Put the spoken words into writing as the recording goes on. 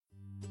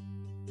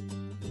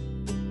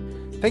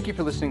Thank you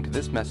for listening to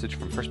this message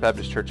from First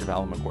Baptist Church of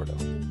Alamogordo.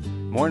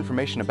 More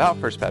information about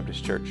First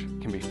Baptist Church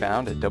can be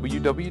found at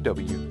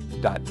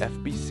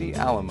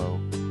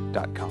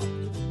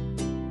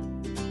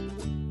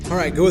www.fbcalamo.com. All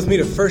right, go with me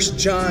to 1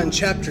 John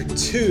chapter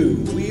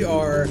 2. We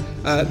are,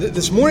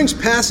 this morning's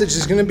passage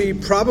is going to be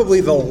probably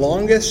the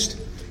longest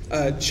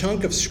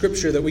chunk of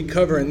scripture that we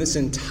cover in this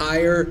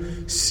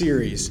entire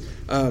series.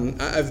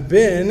 I've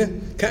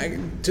been,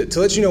 to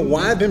let you know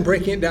why I've been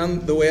breaking it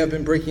down the way I've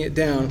been breaking it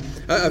down,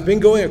 I've been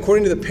going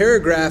according to the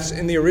paragraphs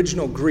in the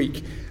original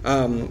Greek.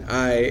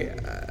 I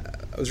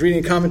was reading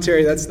a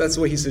commentary, that's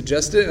the way he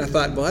suggested it, and I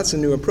thought, well, that's a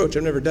new approach.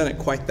 I've never done it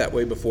quite that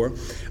way before.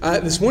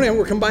 This morning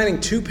we're combining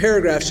two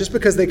paragraphs just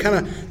because they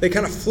kind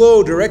of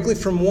flow directly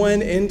from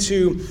one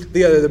into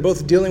the other. They're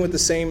both dealing with the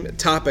same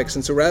topics,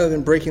 and so rather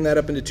than breaking that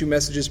up into two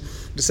messages,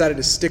 decided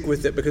to stick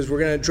with it because we're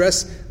going to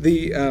address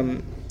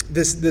the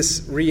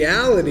this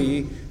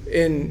reality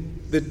in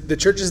the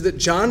churches that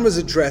John was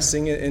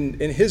addressing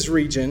in his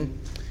region.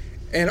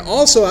 And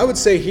also, I would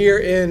say here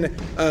in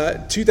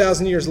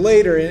 2,000 years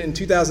later, in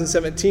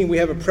 2017, we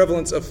have a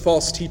prevalence of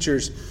false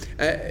teachers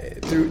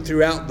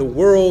throughout the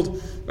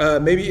world,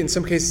 maybe in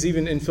some cases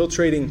even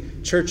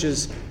infiltrating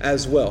churches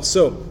as well.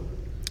 So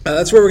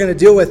that's what we're going to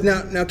deal with.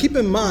 Now keep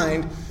in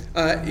mind,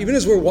 even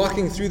as we're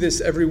walking through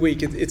this every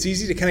week, it's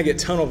easy to kind of get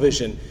tunnel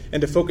vision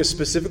and to focus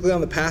specifically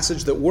on the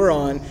passage that we're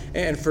on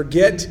and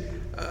forget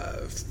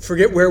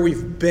where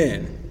we've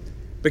been.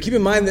 But keep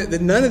in mind that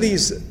none of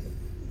these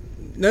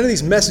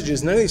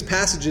messages, none of these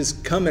passages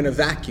come in a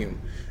vacuum.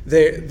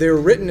 They're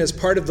written as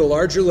part of the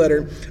larger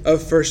letter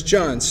of 1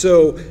 John.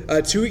 So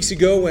 2 weeks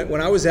ago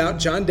when I was out,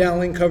 John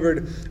Dowling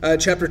covered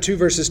chapter 2,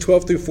 verses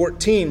 12 through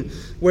 14,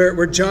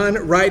 where John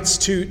writes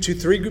to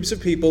three groups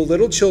of people: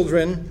 little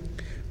children,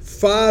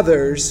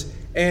 fathers,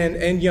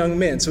 and young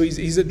men. So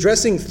he's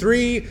addressing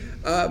three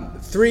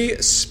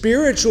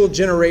spiritual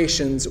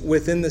generations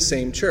within the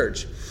same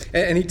church.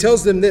 And he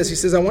tells them this. He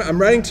says,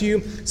 I'm writing to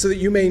you so that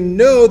you may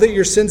know that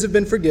your sins have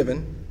been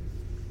forgiven.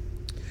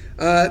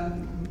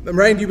 I'm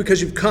writing to you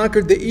because you've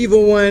conquered the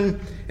evil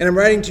one. And I'm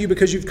writing to you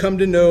because you've come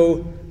to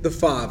know the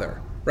Father.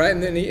 Right?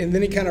 And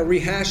then he kind of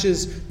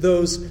rehashes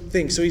those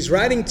things. So he's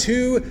writing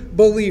to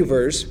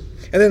believers.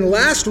 And then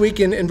last week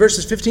in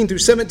verses 15 through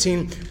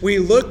 17, we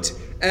looked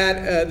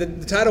at,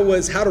 the title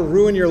was How to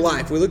Ruin Your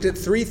Life. We looked at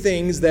three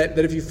things that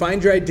if you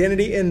find your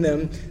identity in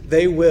them,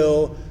 they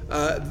will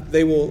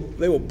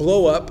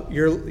blow up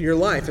your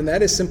life, and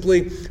that is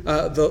simply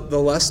the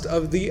lust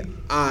of the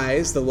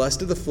eyes, the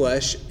lust of the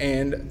flesh,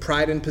 and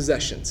pride in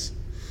possessions.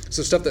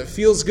 So stuff that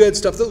feels good,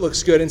 stuff that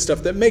looks good, and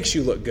stuff that makes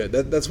you look good.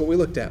 That's what we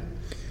looked at.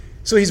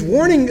 So he's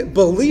warning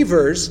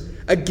believers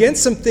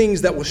against some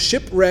things that will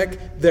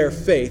shipwreck their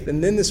faith.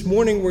 And then this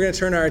morning we're going to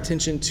turn our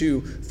attention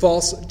to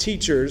false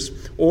teachers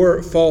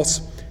or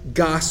false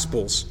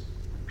gospels.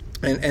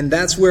 And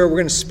that's where we're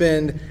going to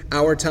spend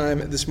our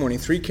time this morning.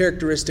 Three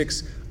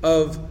characteristics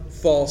of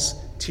false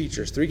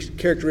teachers. Three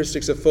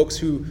characteristics of folks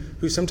who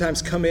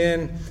sometimes come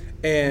in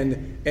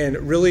and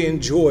really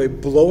enjoy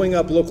blowing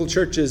up local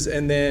churches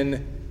and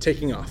then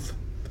taking off.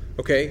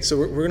 Okay, so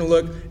we're going to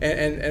look,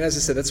 and as I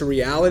said, that's a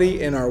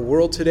reality in our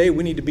world today.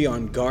 We need to be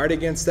on guard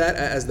against that.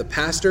 As the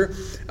pastor,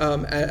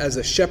 as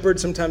a shepherd,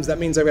 sometimes that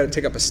means I've got to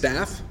take up a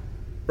staff,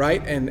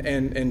 right,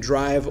 and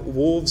drive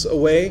wolves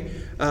away.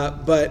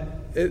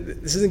 But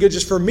this isn't good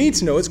just for me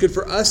to know. It's good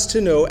for us to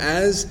know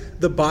as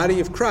the body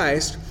of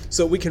Christ,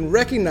 so we can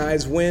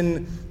recognize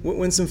when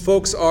some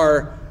folks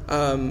are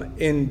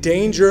in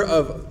danger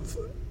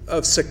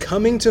of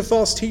succumbing to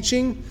false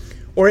teaching,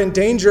 or in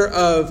danger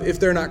of, if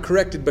they're not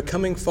corrected,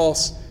 becoming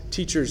false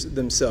teachers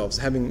themselves,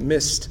 having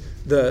missed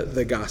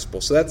the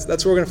gospel. So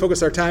that's where we're going to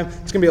focus our time.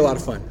 It's going to be a lot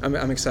of fun.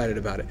 I'm excited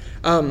about it.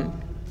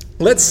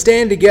 Let's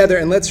stand together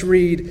and let's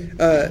read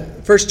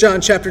 1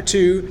 John chapter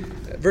 2,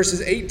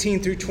 verses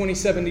 18 through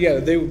 27 together.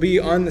 They will be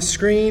on the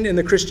screen in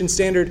the Christian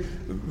Standard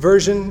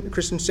Version,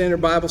 Christian Standard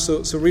Bible,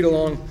 so read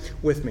along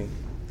with me.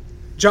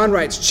 John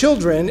writes,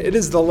 "Children, it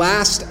is the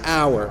last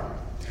hour.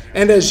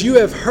 And as you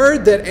have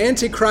heard that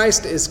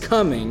Antichrist is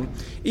coming,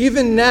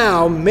 even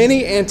now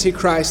many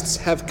Antichrists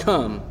have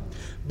come.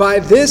 By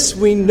this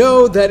we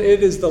know that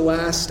it is the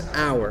last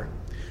hour.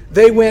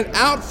 They went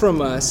out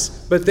from us,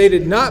 but they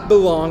did not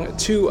belong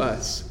to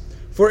us.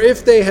 For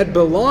if they had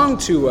belonged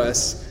to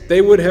us,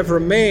 they would have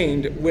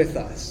remained with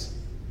us.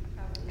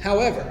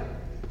 However,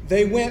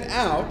 they went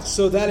out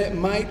so that it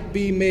might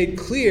be made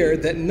clear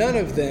that none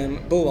of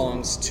them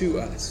belongs to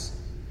us.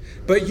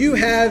 But you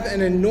have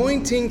an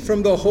anointing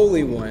from the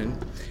Holy One,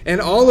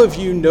 and all of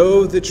you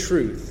know the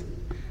truth.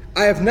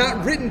 I have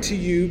not written to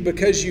you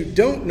because you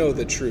don't know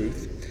the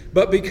truth,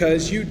 but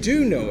because you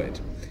do know it,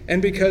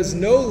 and because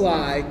no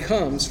lie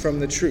comes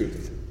from the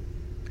truth.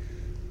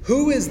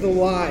 Who is the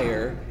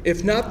liar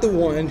if not the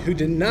one who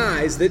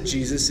denies that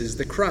Jesus is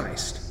the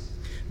Christ?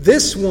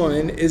 This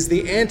one is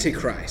the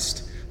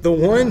Antichrist, the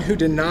one who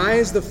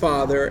denies the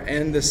Father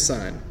and the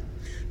Son.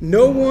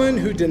 No one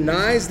who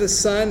denies the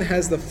Son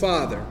has the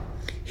Father.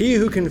 He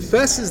who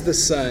confesses the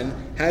Son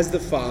has the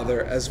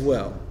Father as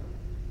well.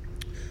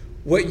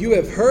 what you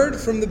have heard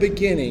from the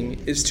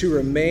beginning is to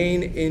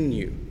remain in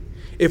you.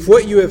 If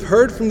what you have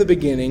heard from the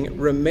beginning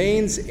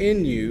remains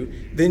in you,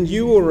 then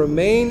you will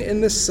remain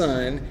in the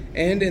Son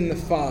and in the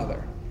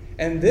Father.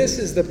 And this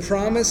is the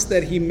promise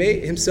that he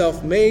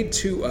himself made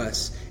to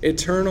us,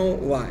 eternal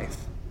life.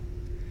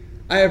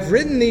 I have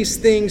written these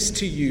things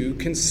to you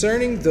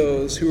concerning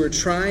those who are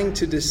trying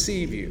to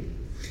deceive you.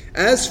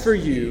 As for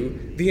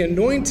you, the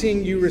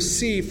anointing you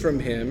receive from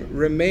him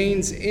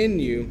remains in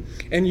you,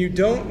 and you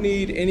don't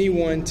need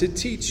anyone to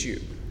teach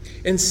you.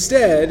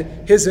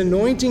 Instead, his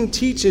anointing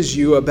teaches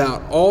you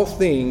about all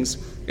things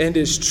and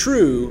is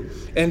true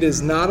and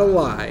is not a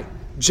lie.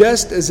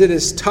 Just as it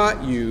has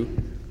taught you,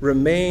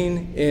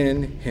 remain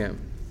in him.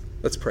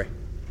 Let's pray.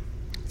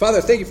 Father,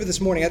 thank you for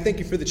this morning. I thank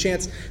you for the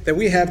chance that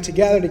we have to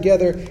gather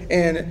together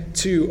and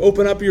to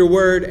open up your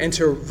word and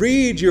to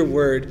read your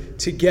word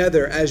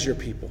together as your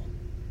people.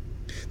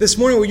 This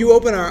morning, will you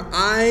open our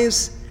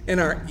eyes and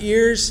our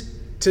ears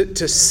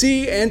to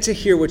see and to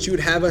hear what you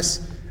would have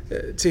us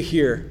to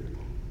hear?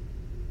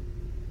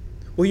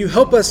 Will you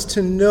help us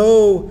to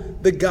know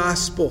the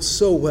gospel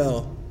so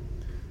well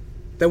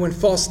that when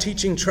false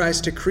teaching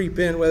tries to creep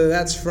in, whether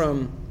that's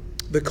from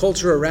the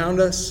culture around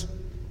us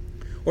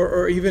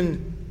or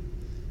even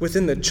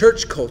within the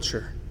church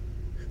culture,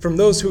 from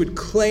those who would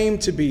claim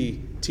to be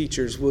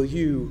teachers, will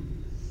you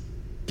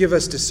give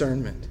us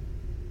discernment?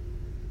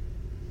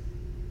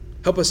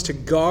 Help us to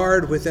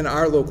guard within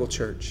our local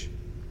church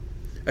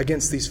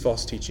against these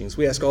false teachings.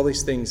 We ask all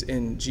these things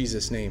in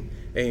Jesus' name.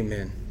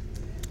 Amen.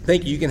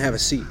 Thank you. You can have a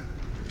seat.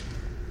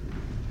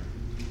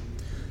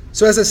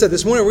 So as I said,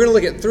 this morning we're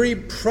going to look at three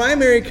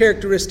primary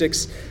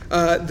characteristics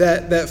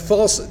that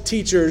false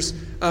teachers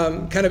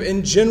kind of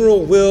in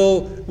general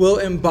will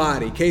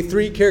embody. Okay,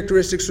 three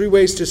characteristics, three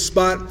ways to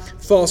spot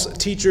false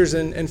teachers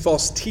and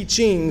false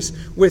teachings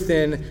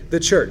within the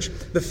church.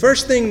 The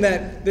first thing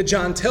that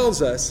John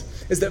tells us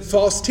is that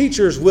false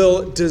teachers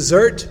will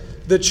desert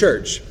the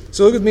church.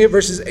 So look with me at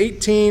verses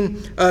 18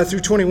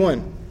 through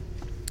 21.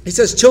 He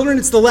says, "Children,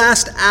 it's the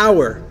last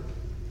hour.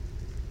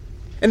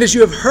 And as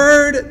you have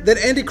heard that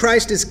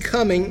Antichrist is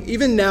coming,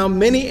 even now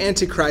many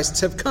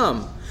Antichrists have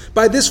come.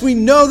 By this we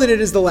know that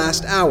it is the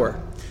last hour.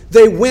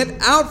 They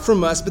went out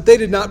from us, but they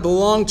did not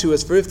belong to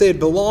us. For if they had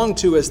belonged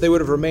to us, they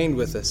would have remained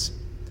with us.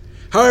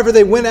 However,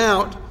 they went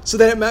out so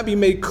that it might be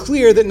made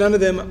clear that none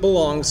of them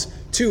belongs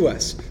to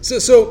us."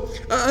 So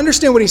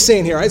understand what he's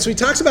saying here. Right? So he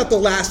talks about the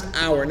last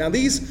hour. Now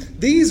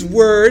these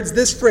words,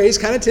 this phrase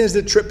kind of tends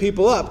to trip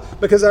people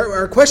up because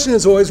our question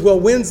is always, well,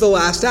 when's the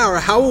last hour?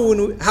 How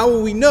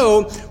will we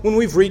know when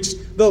we've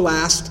reached the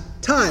last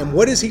time?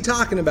 What is he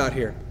talking about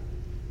here?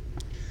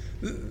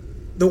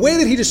 The way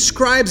that he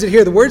describes it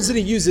here, the words that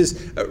he uses,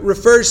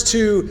 refers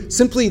to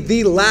simply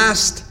the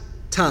last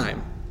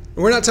time.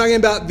 And we're not talking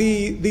about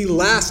the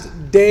last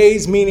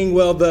days, meaning,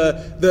 well,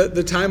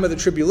 the time of the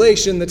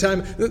tribulation, the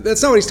time.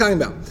 That's not what he's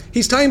talking about.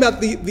 He's talking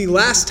about the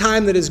last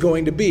time that is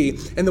going to be.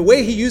 And the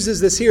way he uses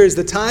this here is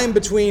the time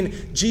between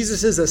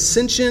Jesus'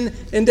 ascension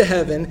into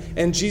heaven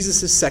and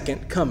Jesus'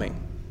 second coming.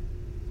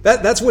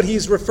 That's what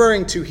he's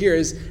referring to here,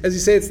 is, as you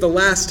say, it's the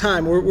last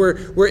time.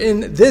 We're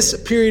in this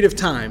period of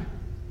time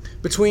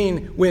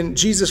between when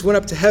Jesus went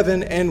up to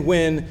heaven and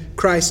when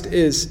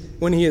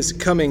when he is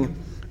coming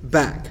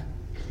back.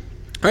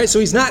 All right,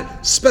 so he's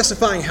not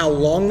specifying how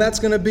long that's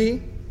going to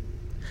be,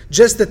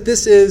 just that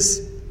this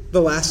is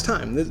the last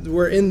time.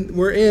 We're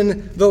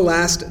in the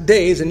last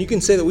days, and you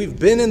can say that we've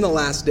been in the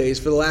last days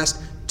for the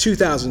last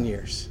 2,000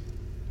 years.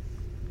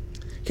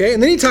 Okay,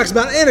 and then he talks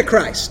about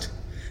Antichrist.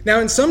 Now,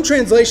 in some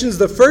translations,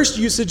 the first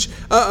usage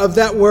of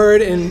that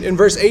word in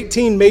verse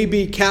 18 may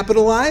be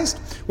capitalized,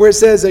 where it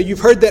says,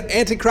 you've heard that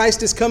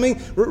Antichrist is coming,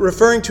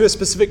 referring to a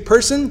specific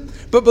person.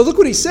 But look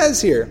what he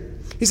says here.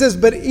 He says,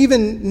 but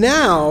even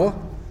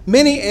now,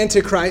 many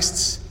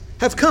Antichrists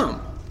have come.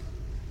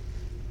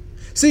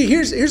 See,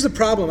 here's the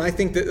problem I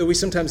think that we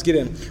sometimes get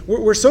in.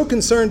 We're so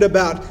concerned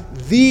about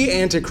the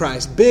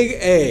Antichrist, big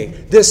A,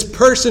 this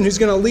person who's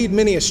going to lead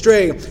many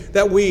astray,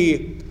 that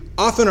we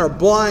often are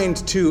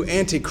blind to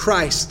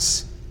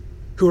Antichrists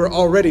who are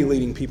already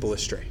leading people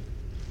astray.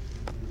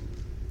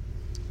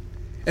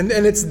 And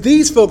it's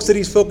these folks that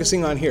he's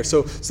focusing on here.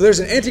 So there's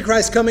an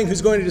Antichrist coming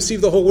who's going to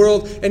deceive the whole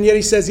world, and yet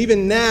he says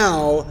even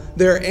now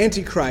there are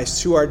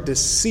Antichrists who are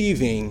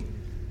deceiving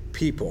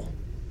people.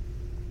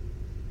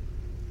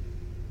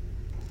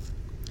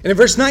 And in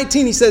verse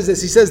 19 he says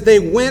this. He says, they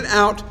went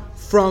out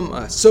from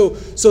us. So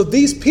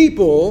these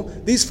people,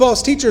 these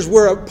false teachers,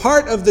 were a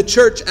part of the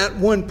church at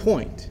one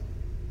point.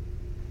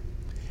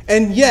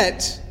 And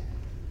yet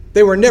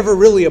they were never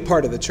really a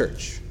part of the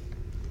church.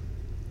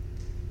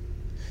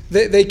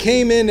 They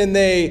came in and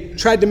they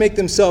tried to make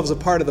themselves a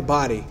part of the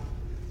body,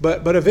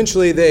 but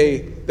eventually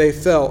they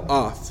fell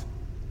off.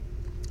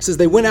 It says,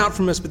 they went out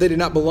from us, but they did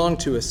not belong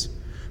to us.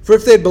 For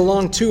if they had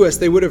belonged to us,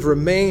 they would have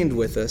remained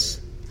with us.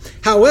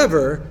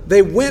 However,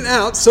 they went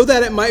out so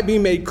that it might be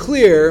made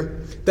clear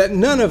that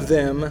none of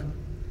them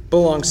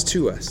belongs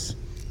to us.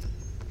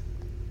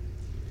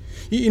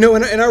 You know,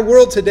 in our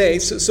world today,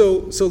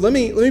 so let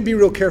me be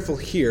real careful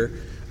here.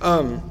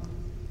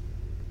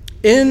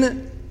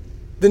 In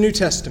the New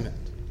Testament,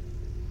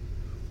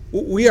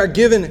 we are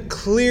given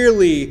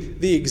clearly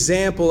the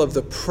example of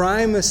the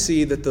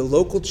primacy that the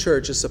local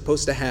church is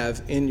supposed to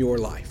have in your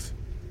life.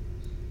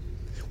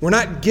 We're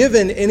not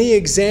given any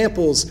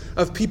examples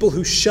of people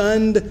who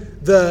shunned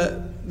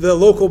the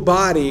local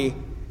body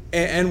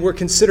and were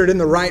considered in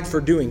the right for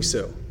doing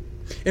so.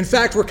 In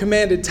fact, we're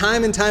commanded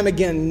time and time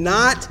again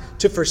not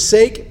to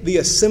forsake the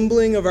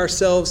assembling of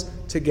ourselves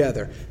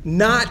together,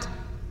 not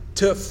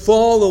to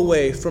fall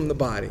away from the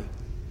body.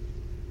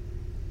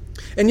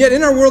 And yet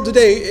in our world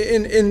today,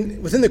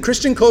 within the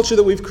Christian culture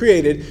that we've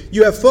created,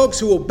 you have folks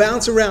who will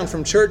bounce around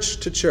from church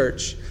to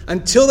church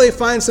until they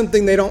find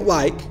something they don't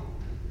like,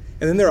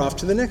 and then they're off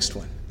to the next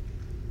one.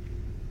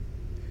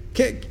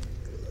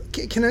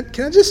 Can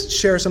I just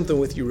share something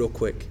with you real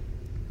quick?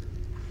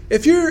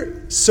 If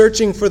you're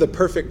searching for the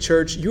perfect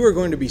church, you are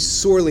going to be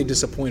sorely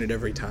disappointed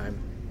every time.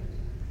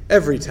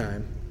 Every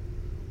time.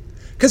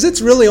 Because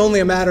it's really only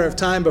a matter of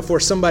time before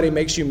somebody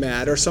makes you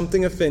mad, or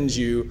something offends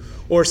you,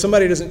 or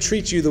somebody doesn't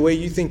treat you the way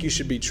you think you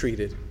should be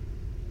treated.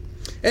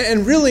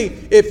 And really,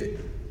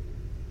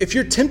 if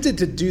you're tempted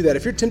to do that,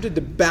 if you're tempted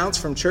to bounce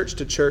from church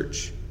to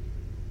church,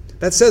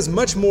 that says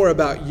much more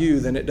about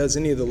you than it does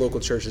any of the local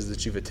churches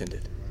that you've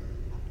attended.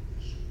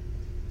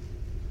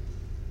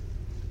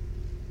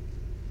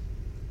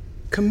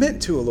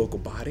 Commit to a local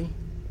body.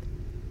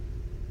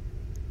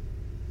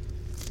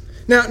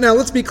 Now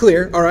let's be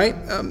clear, all right?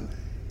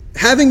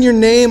 Having your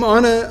name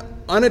on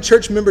a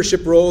church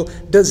membership roll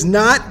does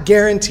not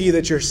guarantee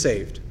that you're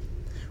saved,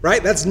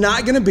 right? That's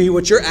not going to be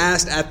what you're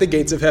asked at the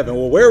gates of heaven.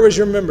 Well, where was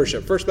your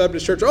membership? First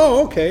Baptist Church.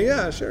 Oh, okay,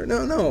 yeah, sure.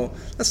 No,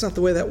 that's not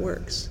the way that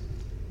works.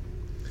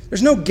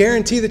 There's no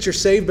guarantee that you're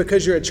saved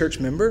because you're a church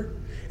member.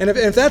 And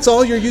if that's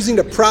all you're using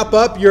to prop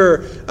up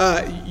your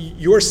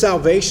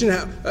salvation,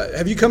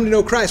 have you come to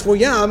know Christ? Well,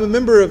 yeah, I'm a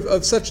member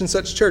of such and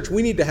such church.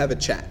 We need to have a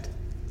chat.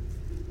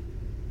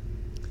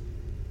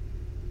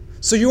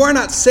 So you are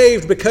not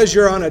saved because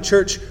you're on a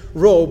church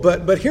roll,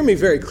 but hear me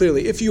very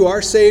clearly. If you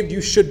are saved,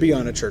 you should be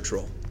on a church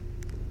roll.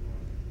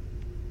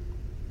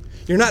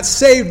 You're not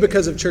saved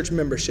because of church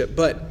membership,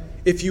 but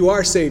if you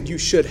are saved, you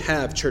should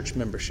have church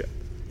membership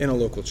in a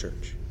local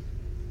church.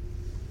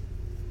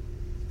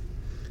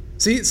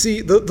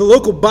 See, the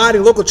local body,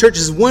 local church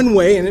is one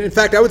way, and in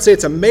fact, I would say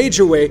it's a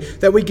major way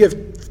that we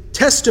give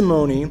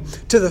testimony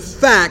to the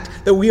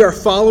fact that we are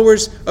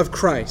followers of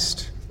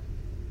Christ.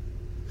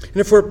 And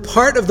if we're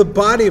part of the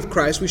body of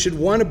Christ, we should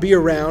want to be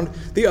around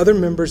the other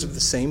members of the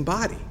same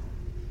body.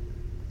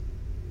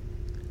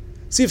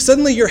 See, if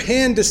suddenly your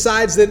hand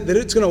decides that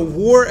it's going to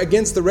war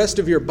against the rest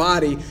of your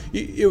body,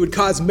 it would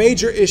cause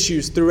major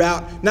issues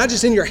throughout, not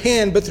just in your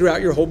hand, but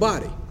throughout your whole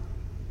body.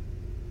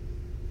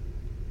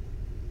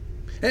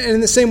 And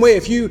in the same way,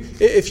 if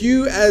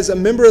you as a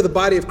member of the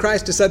body of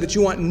Christ decide that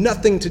you want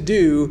nothing to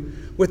do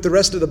with the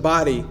rest of the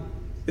body,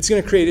 it's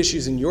going to create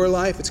issues in your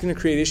life. It's going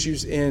to create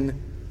issues in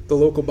the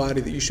local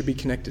body that you should be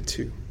connected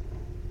to.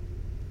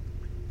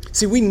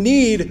 See, we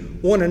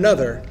need one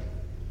another.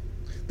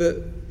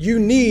 You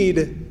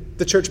need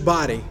the church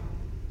body.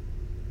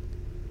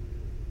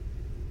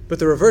 But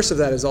the reverse of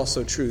that is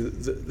also true.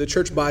 The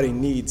church body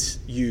needs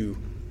you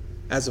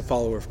as a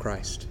follower of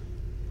Christ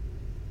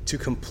to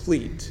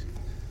complete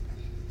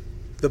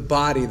the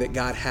body that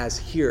God has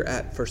here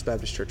at First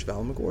Baptist Church of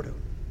Alamogordo.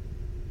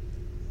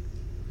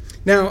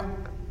 Now,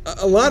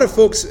 a lot of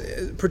folks,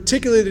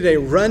 particularly today,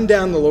 run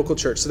down the local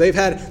church. So they've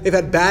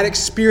had bad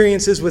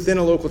experiences within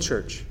a local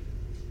church.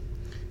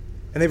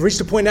 And they've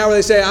reached a point now where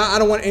they say, I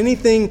don't want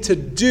anything to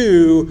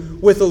do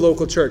with the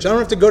local church. I don't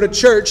have to go to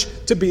church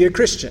to be a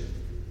Christian.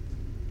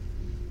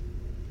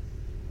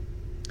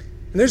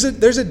 And there's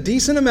a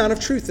decent amount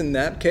of truth in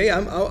that, okay?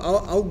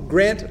 I'll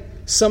grant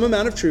some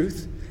amount of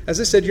truth. As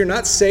I said, you're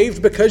not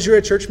saved because you're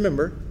a church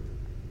member.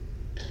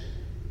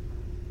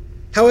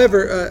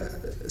 However,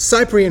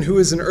 Cyprian, who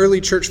is an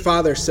early church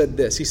father, said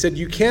this. He said,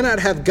 you cannot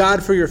have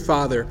God for your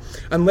father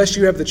unless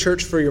you have the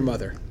church for your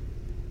mother.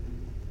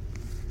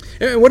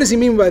 And what does he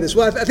mean by this?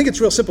 Well, I think it's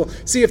real simple.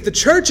 See, if the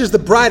church is the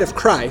bride of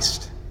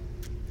Christ,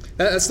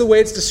 that's the way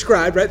it's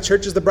described, right? The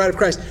church is the bride of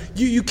Christ.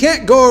 You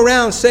can't go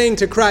around saying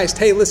to Christ,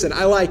 hey, listen,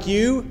 I like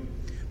you.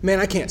 Man,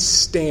 I can't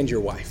stand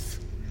your wife.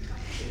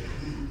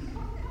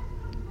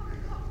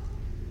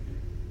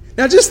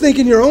 Now just think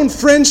in your own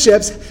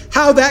friendships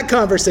how that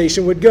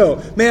conversation would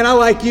go. Man, I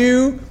like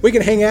you. We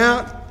can hang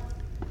out.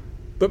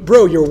 But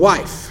bro, your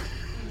wife,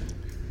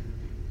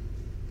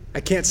 I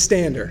can't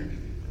stand her.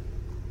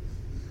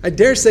 I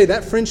dare say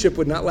that friendship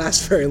would not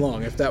last very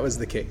long if that was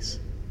the case.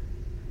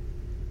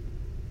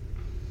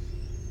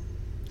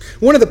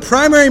 One of the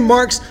primary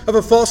marks of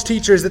a false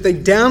teacher is that they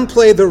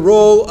downplay the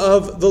role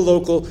of the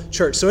local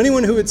church. So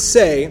anyone who would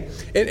say,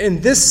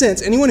 in this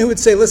sense, anyone who would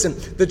say, listen,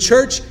 the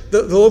church,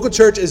 the local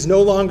church is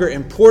no longer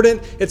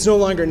important, it's no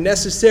longer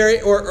necessary,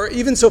 or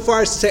even so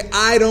far as to say,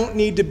 I don't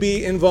need to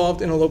be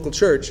involved in a local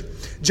church,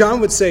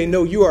 John would say,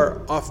 no, you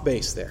are off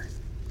base there.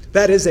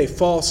 That is a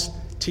false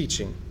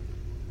teaching.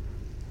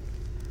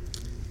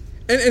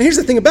 And here's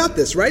the thing about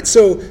this, right?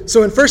 So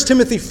in 1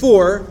 Timothy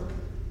 4,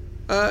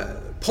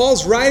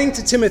 Paul's writing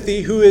to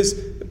Timothy, who is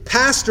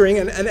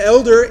pastoring, an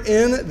elder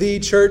in the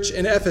church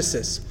in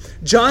Ephesus.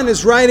 John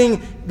is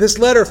writing this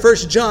letter, 1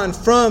 John,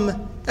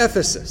 from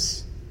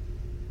Ephesus.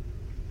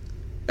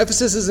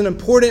 Ephesus is an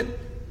important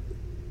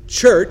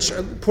church, an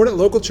important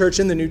local church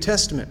in the New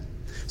Testament.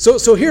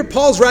 So here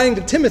Paul's writing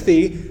to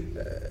Timothy,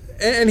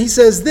 and he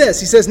says this.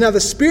 He says, "Now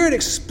the Spirit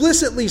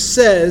explicitly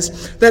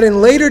says that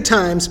in later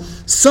times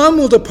some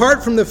will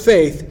depart from the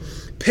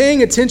faith,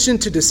 paying attention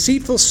to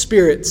deceitful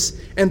spirits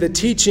and the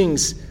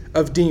teachings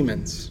of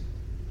demons."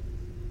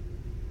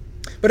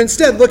 But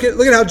instead, look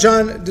at how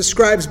John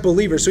describes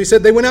believers. So he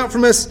said, they went out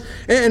from us,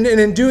 and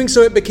in doing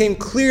so it became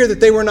clear that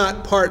they were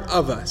not part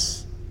of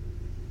us.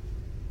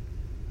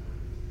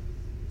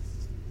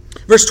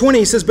 Verse 20,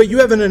 he says, "But you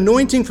have an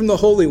anointing from the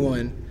Holy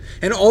One,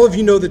 and all of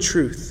you know the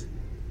truth.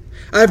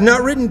 I have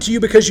not written to you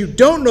because you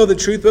don't know the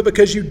truth, but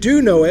because you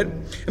do know it,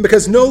 and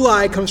because no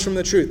lie comes from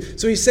the truth."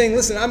 So he's saying,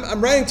 listen,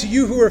 I'm writing to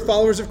you who are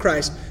followers of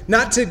Christ,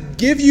 not to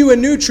give you a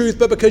new truth,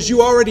 but because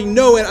you already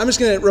know it. I'm just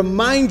going to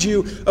remind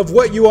you of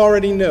what you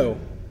already know.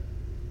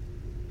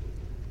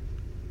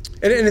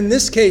 And in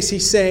this case,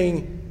 he's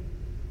saying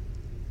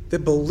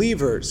that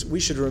believers, we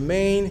should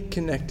remain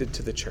connected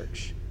to the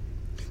church.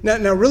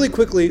 Now really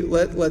quickly,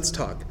 let's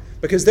talk.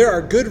 Because there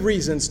are good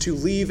reasons to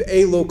leave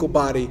a local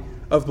body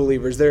of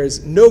believers. There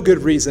is no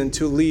good reason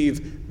to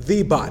leave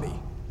the body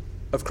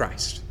of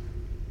Christ.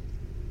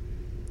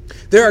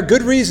 There are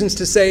good reasons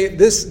to say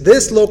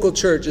this local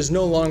church is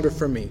no longer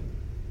for me.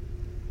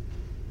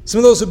 Some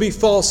of those would be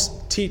false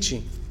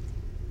teaching,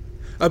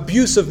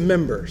 abuse of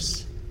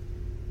members,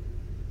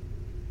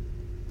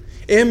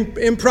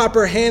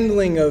 improper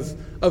handling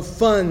of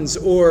funds,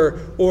 or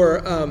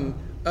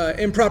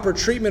improper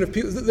treatment of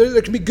people.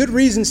 There can be good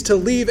reasons to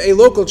leave a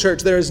local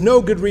church. There is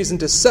no good reason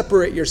to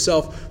separate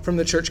yourself from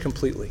the church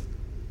completely.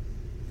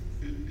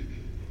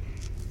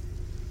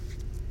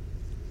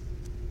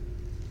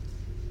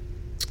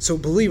 So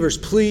believers,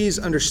 please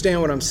understand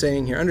what I'm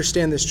saying here.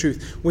 Understand this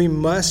truth. We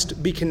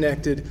must be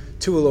connected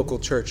to a local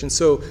church. And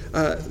so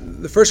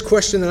the first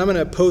question that I'm going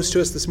to pose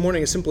to us this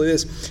morning is simply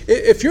this.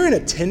 If you're an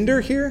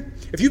attender here,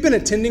 if you've been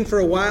attending for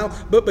a while,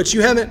 but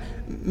you haven't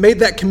made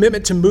that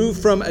commitment to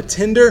move from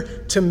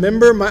attender to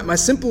member, my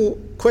simple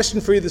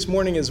question for you this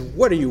morning is,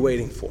 what are you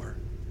waiting for?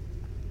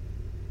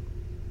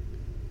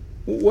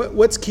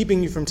 What's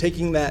keeping you from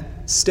taking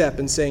that step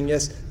and saying,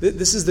 yes,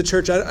 this is the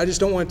church I just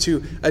don't want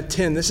to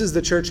attend. This is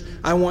the church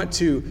I want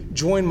to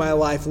join my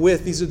life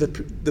with. These are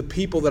the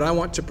people that I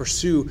want to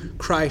pursue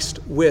Christ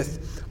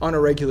with on a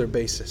regular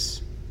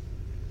basis.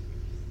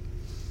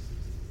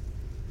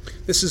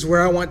 This is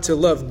where I want to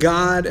love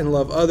God and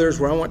love others,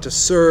 where I want to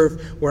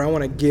serve, where I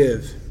want to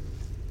give.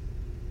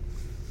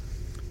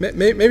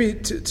 Maybe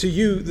to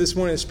you this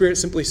morning, the Spirit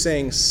simply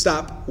saying,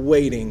 stop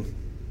waiting.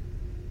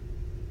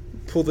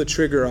 Pull the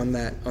trigger on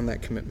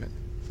that commitment.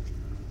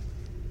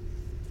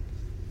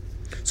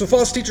 So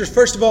false teachers,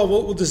 first of all,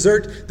 will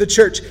desert the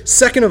church.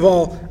 Second of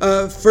all,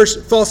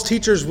 false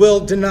teachers will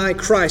deny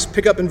Christ.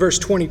 Pick up in verse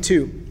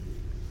 22.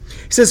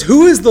 He says,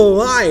 "Who is the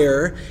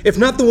liar, if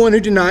not the one who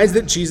denies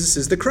that Jesus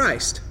is the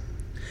Christ?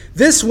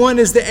 This one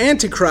is the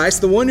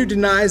Antichrist, the one who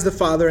denies the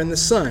Father and the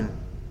Son.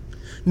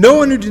 No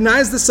one who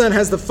denies the Son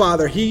has the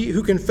Father. He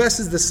who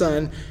confesses the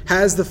Son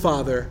has the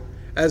Father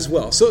as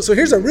well." So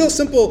here's a real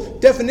simple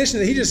definition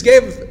that he just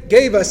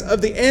gave us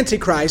of the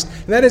Antichrist,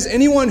 and that is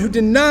anyone who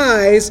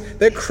denies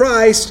that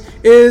Christ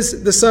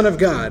is the Son of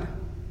God,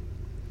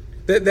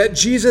 that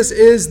Jesus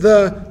is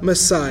the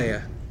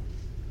Messiah.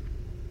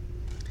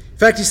 In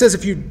fact, he says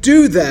if you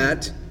do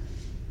that,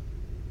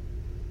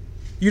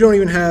 you don't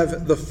even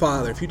have the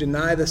Father. If you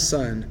deny the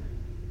Son,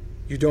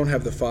 you don't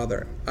have the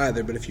Father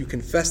either. But if you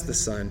confess the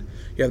Son,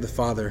 you have the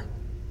Father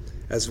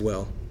as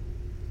well.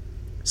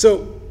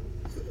 So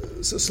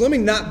let me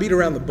not beat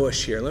around the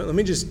bush here. Let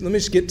me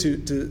just get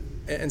to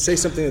and say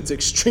something that's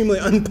extremely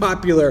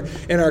unpopular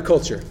in our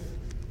culture.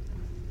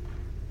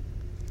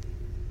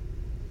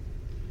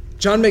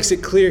 John makes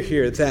it clear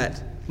here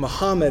that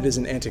Muhammad is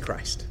an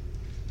antichrist.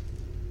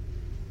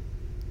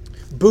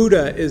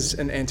 Buddha is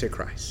an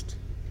antichrist.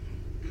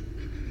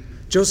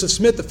 Joseph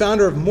Smith, the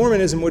founder of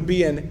Mormonism, would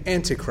be an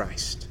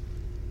antichrist.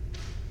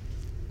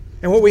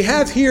 And what we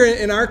have here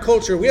in our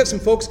culture, we have some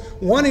folks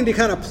wanting to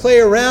kind of play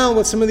around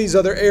with some of these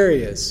other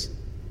areas.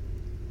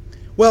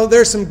 Well,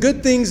 there's some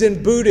good things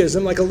in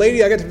Buddhism, like a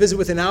lady I got to visit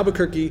with in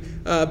Albuquerque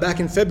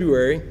back in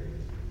February,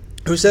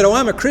 who said, "Oh,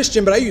 I'm a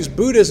Christian, but I use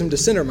Buddhism to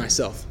center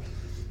myself."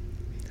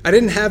 I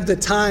didn't have the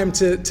time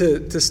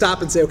to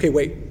stop and say, okay,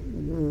 wait,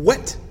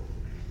 what?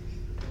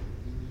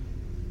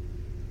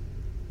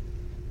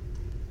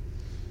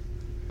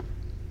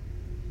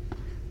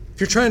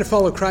 If you're trying to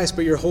follow Christ,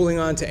 but you're holding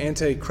on to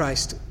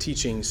anti-Christ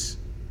teachings,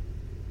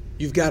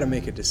 you've got to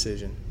make a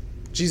decision.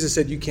 Jesus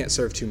said you can't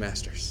serve two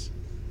masters.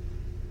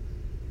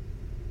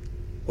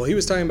 Well, he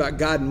was talking about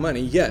God and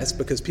money, yes,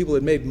 because people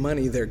had made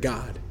money their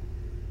God.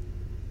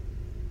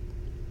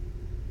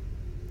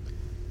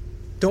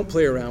 Don't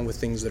play around with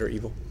things that are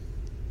evil.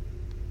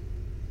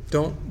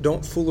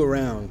 Don't fool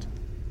around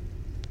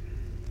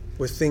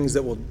with things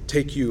that will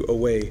take you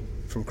away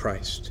from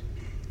Christ.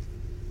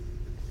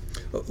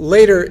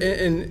 Later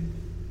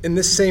in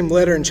this same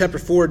letter in chapter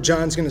 4,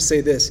 John's going to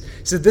say this.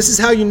 He said, "This is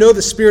how you know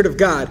the Spirit of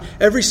God.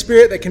 Every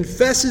spirit that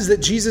confesses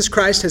that Jesus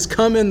Christ has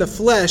come in the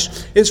flesh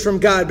is from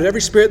God, but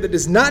every spirit that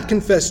does not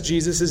confess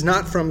Jesus is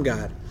not from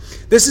God.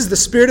 This is the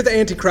spirit of the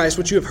Antichrist,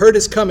 which you have heard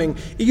is coming.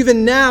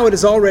 Even now it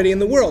is already in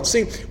the world."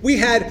 See, we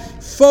had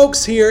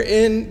folks here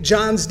in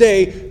John's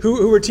day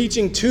who were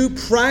teaching two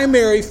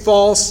primary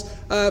false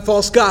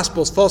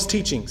gospels, false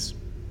teachings.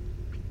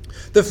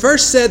 The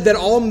first said that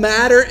all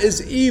matter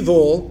is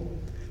evil,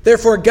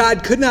 therefore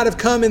God could not have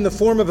come in the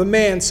form of a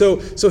man, so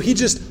he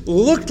just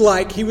looked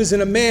like he was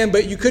in a man,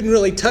 but you couldn't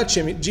really touch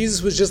him.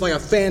 Jesus was just like a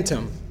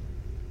phantom.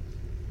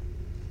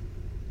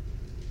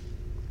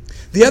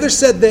 The other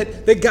said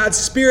that God's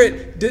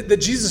Spirit, that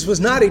Jesus was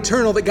not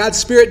eternal, that God's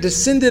Spirit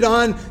descended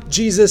on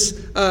Jesus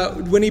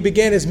when he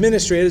began his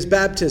ministry at his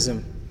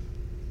baptism,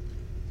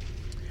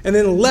 and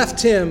then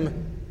left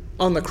him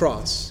on the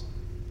cross.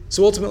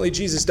 So ultimately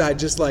Jesus died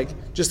just like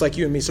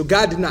you and me. So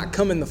God did not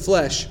come in the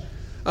flesh,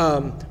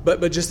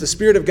 but just the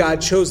Spirit of God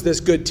chose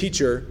this good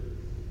teacher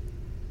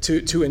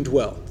to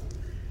indwell.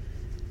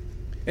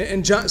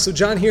 And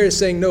John here is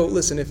saying, no,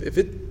 listen,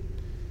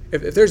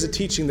 if there's a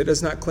teaching that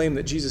does not claim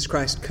that Jesus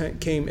Christ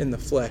came in the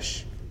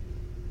flesh,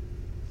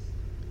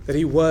 that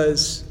he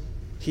was,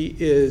 he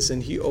is,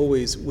 and he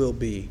always will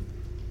be,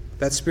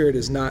 that spirit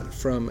is not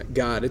from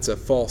God. It's a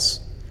false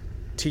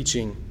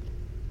teaching.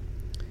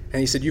 And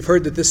he said, you've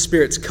heard that this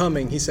Spirit's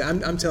coming. He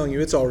said, I'm telling you,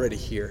 it's already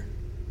here.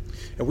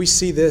 And we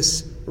see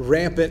this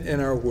rampant in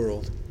our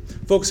world.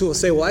 Folks who will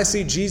say, well, I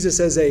see Jesus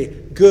as a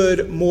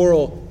good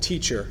moral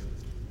teacher.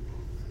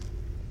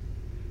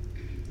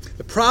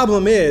 The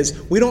problem is,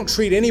 we don't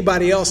treat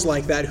anybody else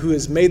like that who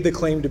has made the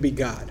claim to be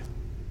God.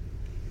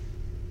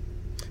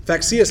 In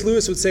fact, C.S.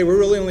 Lewis would say we're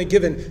really only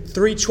given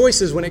three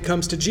choices when it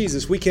comes to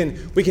Jesus. We can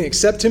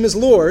accept him as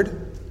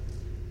Lord.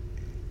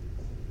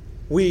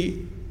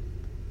 We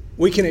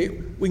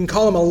can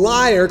call him a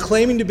liar,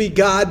 claiming to be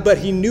God, but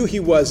he knew he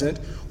wasn't.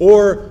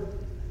 Or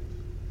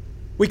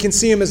we can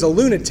see him as a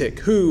lunatic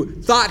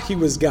who thought he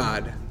was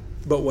God,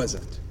 but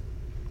wasn't.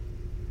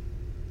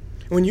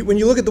 When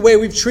you look at the way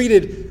we've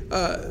treated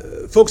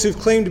folks who've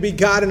claimed to be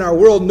God in our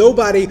world,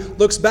 nobody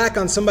looks back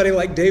on somebody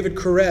like David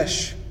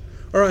Koresh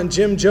or on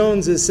Jim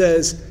Jones and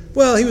says,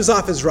 well, he was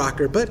off his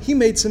rocker, but he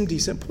made some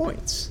decent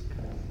points.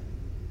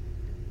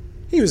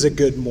 He was a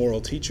good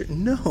moral teacher.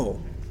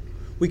 No.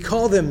 We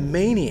call them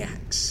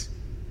maniacs.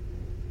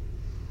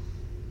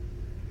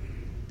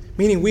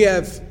 Meaning we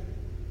have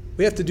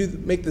to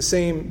make the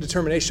same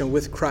determination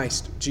with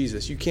Christ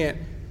Jesus. You can't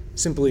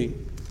simply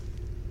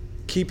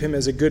keep him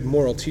as a good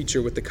moral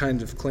teacher with the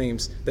kinds of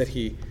claims that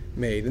he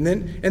made. And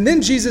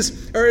then John's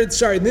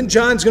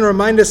going to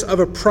remind us of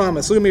a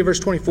promise. Look at me at verse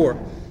 24.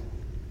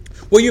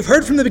 What you've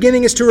heard from the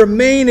beginning is to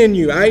remain in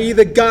you, i.e.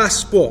 the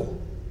gospel.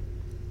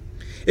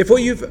 If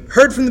what you've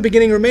heard from the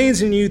beginning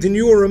remains in you, then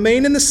you will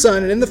remain in the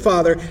Son and in the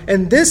Father.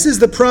 And this is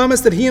the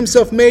promise that he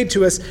himself made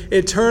to us,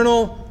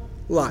 eternal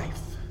life.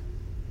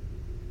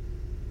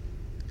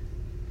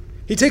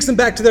 He takes them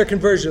back to their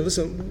conversion.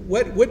 Listen,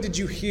 what did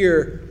you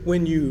hear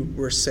when you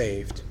were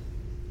saved?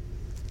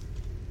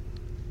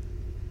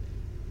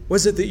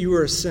 Was it that you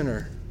were a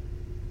sinner?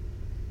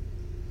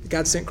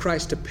 God sent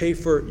Christ to pay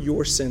for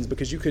your sins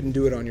because you couldn't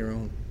do it on your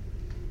own.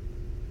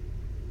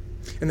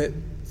 And that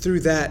through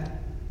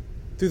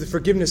the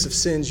forgiveness of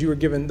sins, you were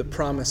given the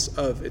promise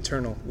of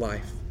eternal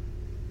life.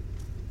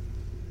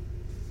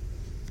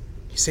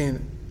 He's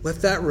saying,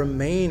 let that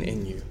remain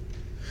in you.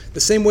 The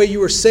same way you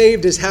were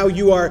saved is how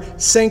you are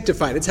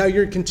sanctified. It's how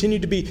you're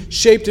continued to be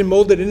shaped and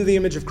molded into the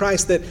image of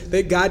Christ,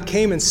 that God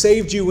came and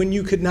saved you when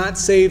you could not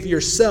save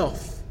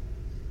yourself.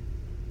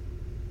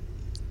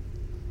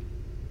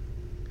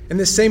 And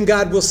this same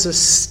God will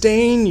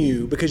sustain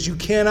you because you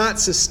cannot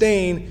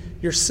sustain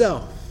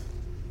yourself.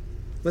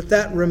 Let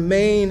that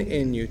remain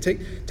in you.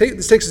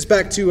 This takes us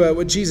back to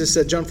what Jesus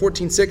said, John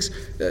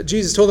 14:6.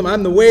 Jesus told them,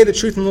 I'm the way, the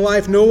truth, and the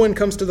life. No one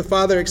comes to the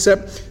Father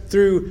except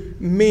through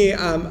me.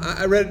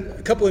 I read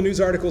a couple of news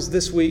articles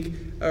this week,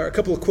 or a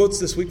couple of quotes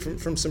this week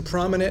from some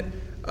prominent,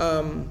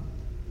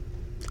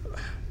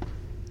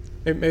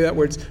 maybe that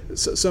word's,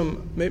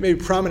 maybe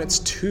prominent's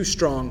too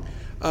strong,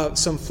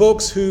 some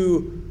folks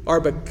who are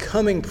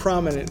becoming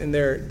prominent in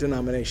their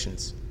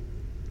denominations.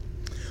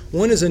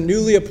 One is a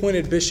newly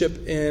appointed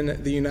bishop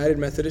in the United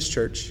Methodist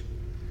Church,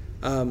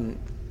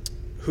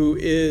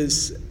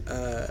 who's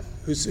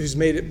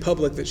made it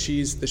public that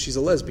she's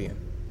a lesbian,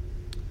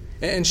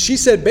 and she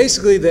said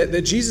basically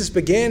that Jesus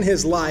began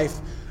his life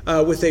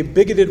with a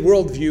bigoted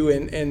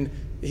worldview, and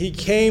he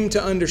came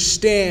to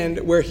understand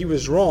where he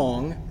was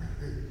wrong,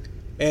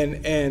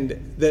 and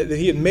that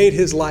he had made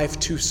his life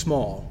too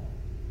small,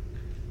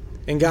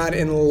 and God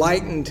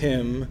enlightened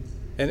him.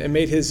 And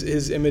made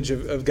his image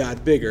of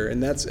God bigger,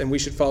 and we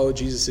should follow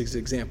Jesus'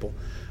 example.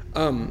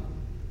 I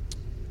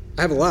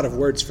have a lot of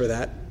words for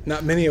that.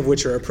 not many of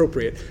which are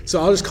appropriate. So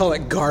I'll just call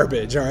it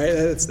garbage, all right?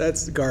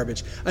 That's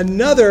garbage.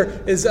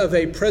 Another is of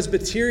a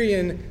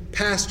Presbyterian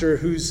pastor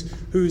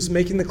who's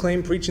making the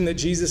claim, preaching that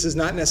Jesus is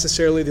not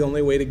necessarily the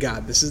only way to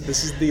God. This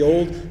is the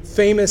old,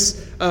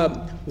 famous,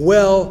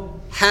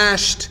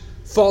 well-hashed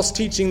false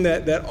teaching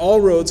that all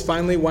roads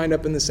finally wind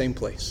up in the same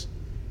place.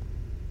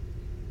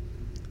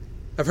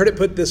 I've heard it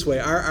put this way: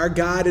 our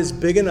God is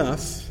big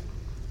enough.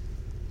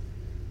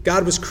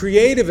 God was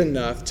creative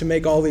enough to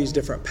make all these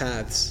different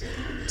paths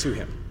to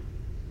him.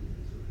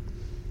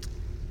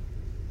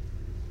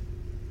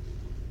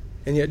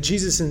 And yet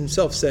Jesus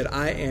himself said,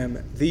 I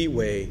am the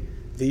way,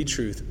 the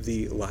truth,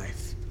 the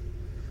life.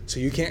 So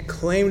you can't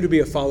claim to be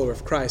a follower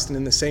of Christ and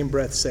in the same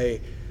breath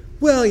say,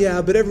 well,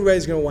 yeah, but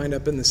everybody's going to wind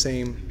up in the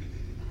same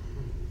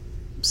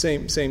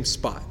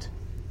spot.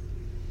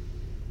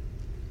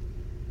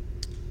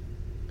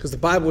 Because the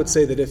Bible would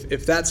say that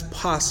if that's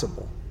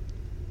possible,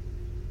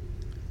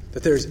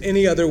 that there's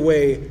any other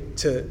way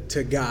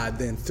to God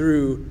than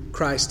through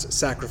Christ's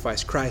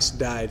sacrifice. Christ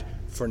died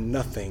for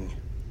nothing.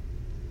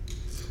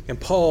 And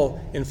Paul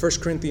in 1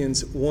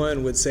 Corinthians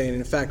 1 would say, and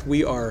in fact,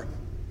 we are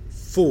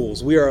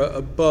fools. We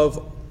are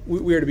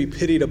to be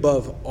pitied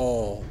above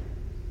all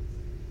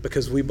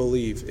because we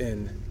believe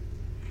in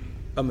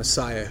a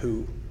Messiah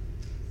who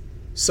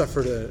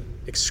suffered an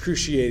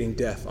excruciating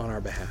death on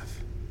our behalf.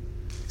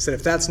 He said,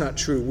 if that's not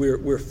true,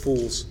 we're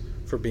fools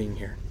for being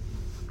here.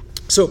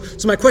 So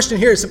my question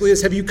here is simply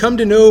this: have you come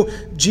to know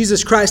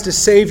Jesus Christ as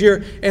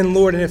Savior and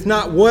Lord? And if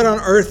not, what on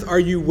earth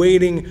are you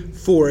waiting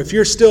for? If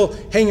you're still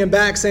hanging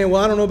back saying,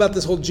 well, I don't know about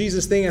this whole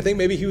Jesus thing. I think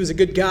maybe he was a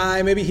good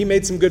guy. Maybe he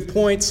made some good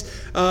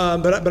points.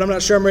 But I'm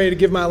not sure I'm ready to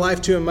give my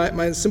life to him.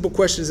 My simple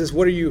question is this: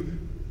 what are you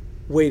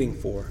waiting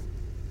for?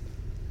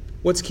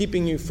 What's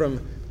keeping you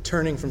from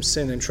turning from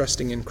sin and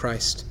trusting in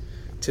Christ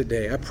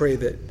today? I pray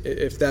that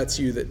if that's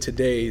you, that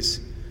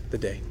today's the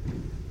day.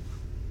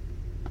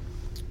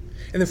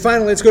 And then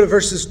finally, let's go to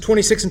verses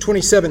 26 and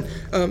 27.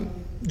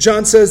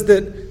 John says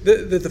that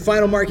the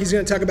final mark he's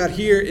going to talk about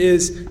here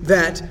is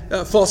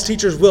that false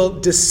teachers will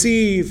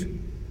deceive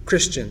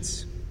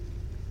Christians.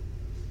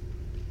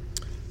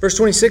 Verse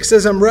 26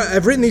 says,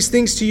 I've written these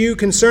things to you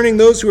concerning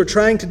those who are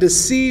trying to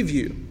deceive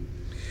you.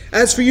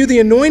 As for you, the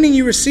anointing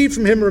you received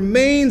from him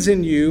remains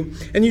in you,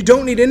 and you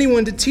don't need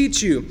anyone to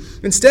teach you.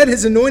 Instead,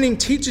 his anointing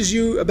teaches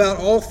you about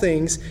all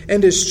things,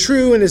 and is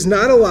true and is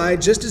not a lie,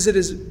 just as it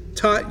has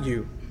taught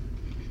you.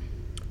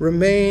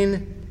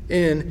 Remain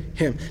in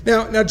him.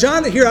 Now,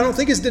 John here, I don't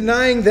think is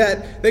denying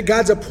that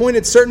God's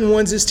appointed certain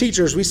ones as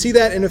teachers. We see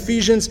that in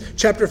Ephesians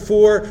chapter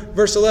 4,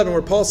 verse 11,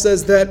 where Paul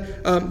says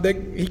that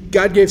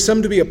God gave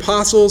some to be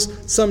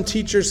apostles, some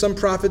teachers, some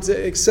prophets,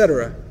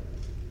 etc.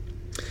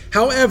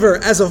 However,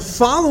 as a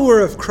follower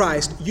of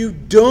Christ, you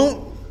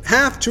don't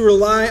have to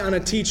rely on a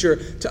teacher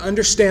to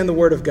understand the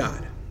Word of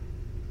God.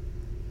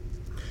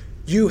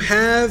 You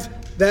have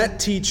that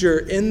teacher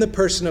in the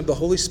person of the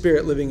Holy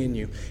Spirit living in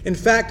you. In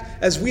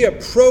fact, as we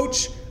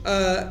approach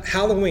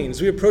Halloween,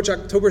 as we approach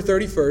October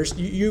 31st,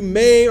 you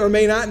may or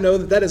may not know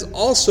that is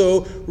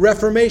also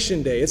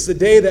Reformation Day. It's the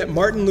day that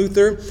Martin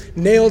Luther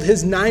nailed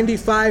his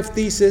 95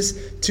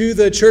 thesis to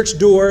the church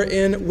door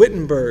in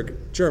Wittenberg,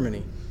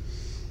 Germany.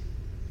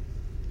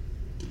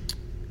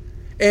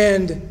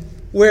 And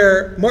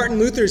where Martin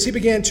Luther, as he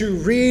began to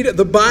read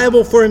the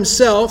Bible for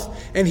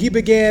himself and he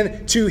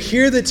began to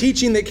hear the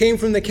teaching that came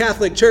from the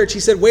Catholic Church,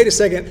 he said, wait a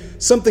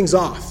second, something's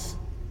off.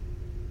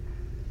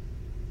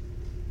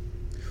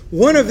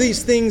 One of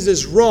these things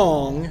is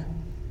wrong,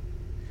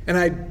 and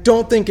I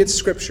don't think it's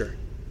Scripture.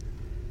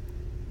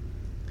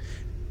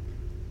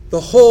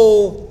 The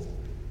whole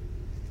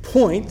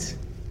point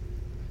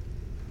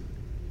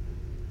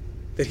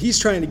that he's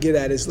trying to get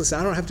at is, listen,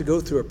 I don't have to go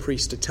through a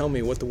priest to tell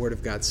me what the Word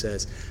of God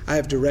says. I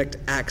have direct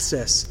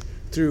access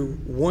through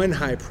one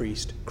high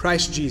priest,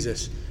 Christ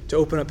Jesus, to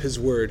open up his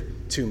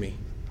Word to me.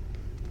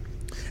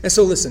 And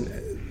so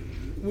listen,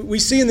 we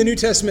see in the New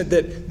Testament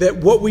that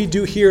what we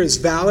do here is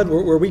valid,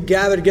 where we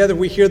gather together,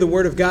 we hear the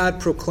Word of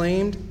God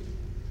proclaimed.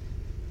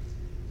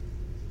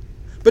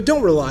 But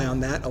don't rely on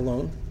that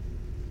alone.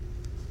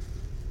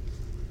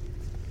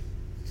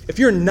 If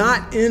you're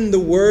not in the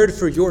Word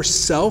for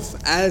yourself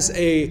as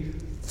a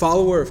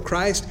follower of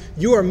Christ,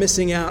 you are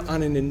missing out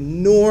on an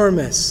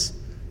enormous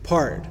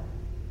part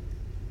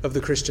of the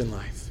Christian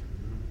life.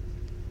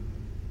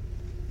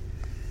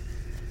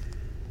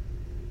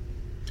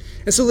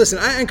 And so listen,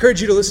 I encourage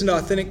you to listen to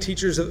authentic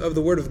teachers of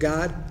the Word of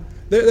God.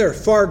 There are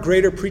far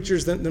greater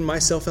preachers than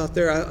myself out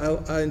there.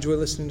 I enjoy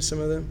listening to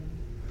some of them.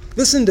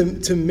 Listen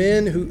to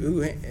men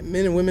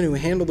and women who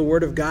handle the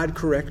Word of God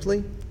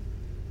correctly.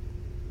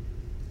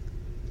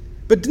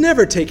 But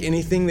never take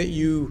anything that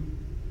you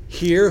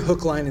hear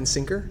hook, line, and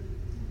sinker.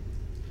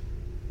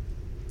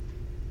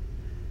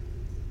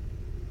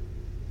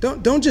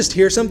 Don't just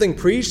hear something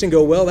preached and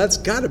go, well, that's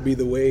got to be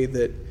the way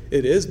that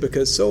it is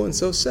because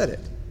so-and-so said it.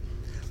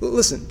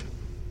 Listen,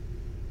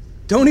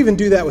 don't even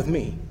do that with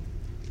me.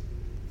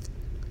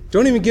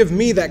 Don't even give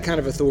me that kind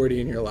of authority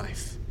in your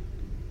life.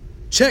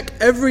 Check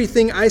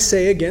everything I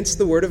say against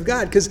the Word of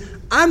God because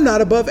I'm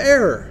not above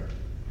error.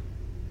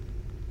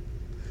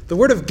 The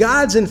Word of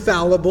God's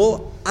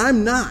infallible.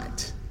 I'm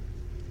not.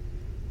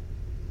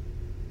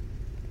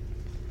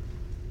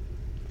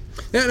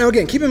 Now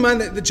again, keep in mind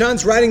that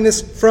John's writing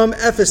this from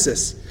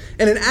Ephesus.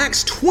 And in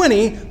Acts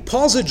 20,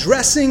 Paul's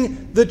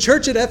addressing the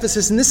church at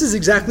Ephesus, and this is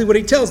exactly what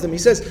he tells them. He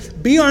says,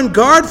 "Be on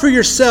guard for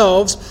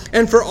yourselves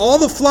and for all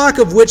the flock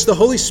of which the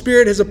Holy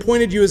Spirit has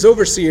appointed you as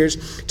overseers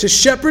to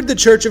shepherd the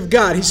church of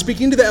God." He's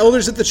speaking to the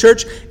elders at the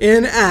church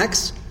in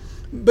Acts,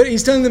 but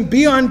he's telling them,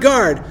 be on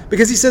guard,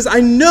 because he says, "I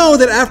know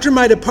that after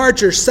my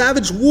departure,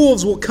 savage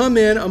wolves will come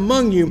in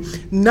among you,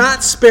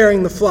 not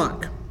sparing the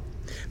flock.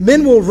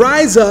 Men will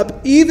rise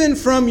up even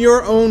from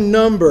your own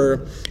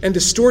number and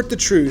distort the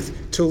truth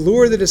to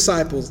lure the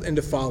disciples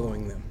into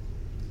following them."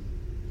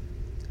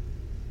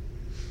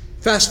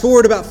 Fast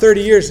forward about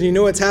 30 years, and you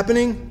know what's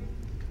happening?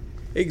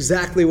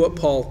 Exactly what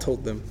Paul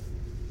told them.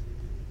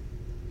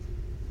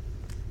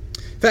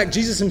 In fact,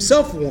 Jesus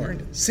himself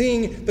warned,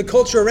 seeing the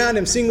culture around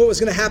him, seeing what was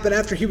going to happen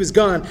after he was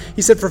gone.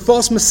 He said, "For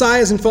false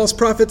messiahs and false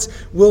prophets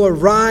will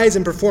arise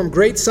and perform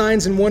great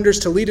signs and wonders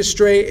to lead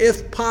astray,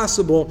 if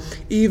possible,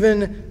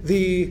 even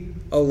the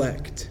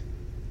elect."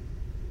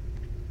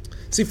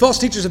 See, false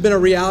teachers have been a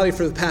reality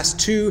for the past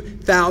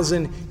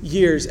 2,000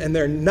 years, and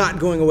they're not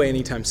going away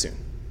anytime soon.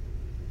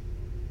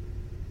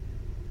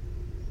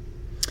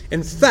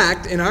 In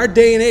fact, in our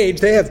day and age,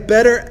 they have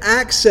better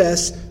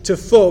access to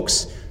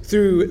folks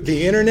through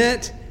the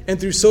internet and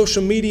through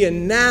social media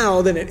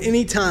now than at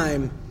any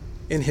time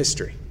in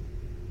history.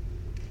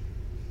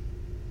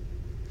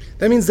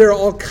 That means there are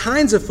all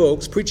kinds of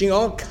folks preaching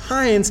all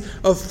kinds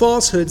of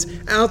falsehoods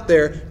out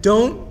there.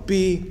 Don't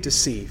be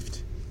deceived.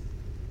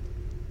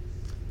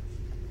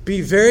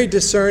 Be very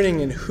discerning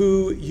in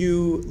who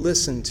you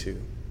listen to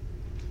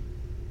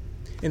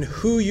and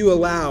who you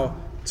allow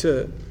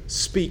to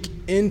speak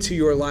into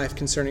your life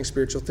concerning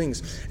spiritual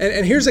things.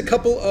 And here's a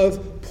couple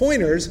of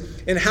pointers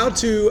in how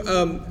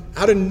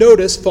to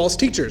notice false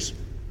teachers.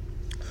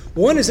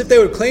 One is if they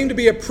would claim to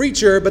be a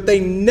preacher, but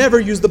they never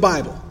use the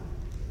Bible.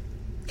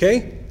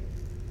 Okay?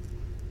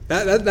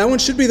 That one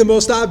should be the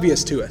most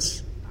obvious to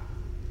us.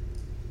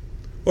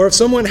 Or if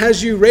someone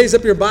has you raise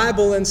up your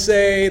Bible and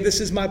say,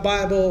 "This is my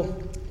Bible,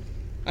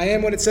 I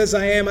am what it says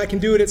I am, I can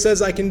do what it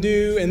says I can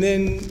do," and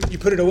then you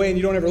put it away and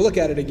you don't ever look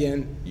at it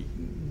again,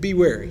 be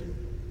wary.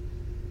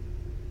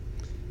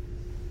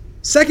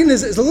 Second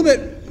is a little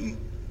bit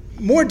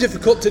more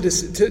difficult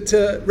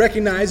to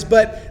recognize,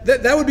 but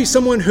that would be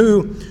someone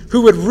who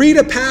would read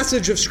a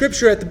passage of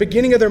Scripture at the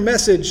beginning of their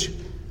message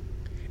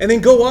and then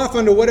go off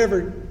onto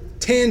whatever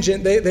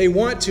tangent they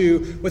want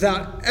to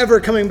without ever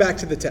coming back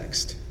to the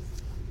text.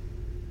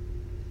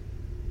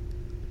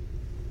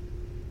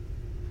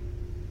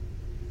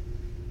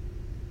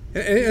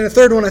 And a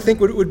third one, I think,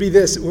 would be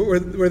this,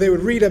 where they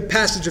would read a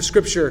passage of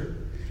Scripture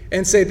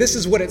and say, "This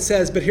is what it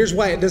says, but here's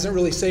why it doesn't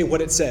really say what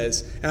it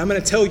says. And I'm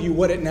going to tell you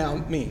what it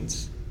now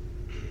means."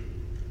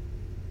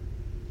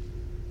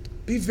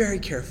 Be very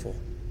careful.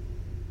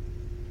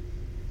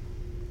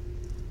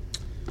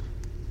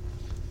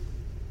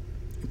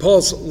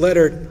 Paul's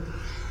letter,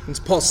 it's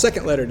Paul's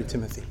second letter to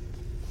Timothy.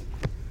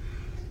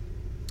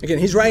 Again,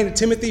 he's writing to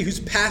Timothy, who's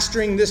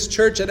pastoring this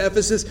church at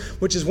Ephesus,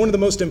 which is one of the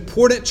most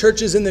important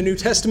churches in the New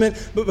Testament,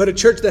 but a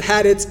church that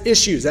had its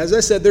issues. As I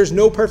said, there's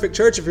no perfect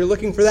church. If you're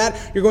looking for that,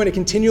 you're going to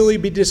continually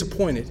be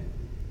disappointed.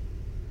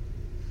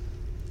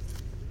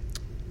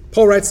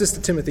 Paul writes this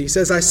to Timothy. He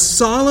says, "I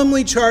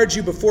solemnly charge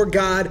you before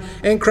God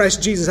and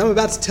Christ Jesus." I'm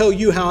about to tell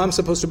you how I'm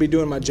supposed to be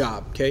doing my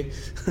job, okay?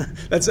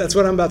 That's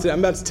what I'm about to do. I'm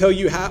about to tell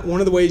you one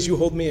of the ways you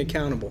hold me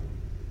accountable.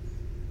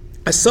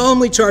 "I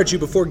solemnly charge you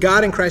before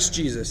God and Christ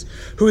Jesus,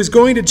 who is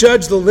going to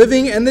judge the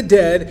living and the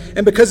dead,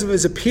 and because of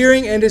his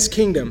appearing and his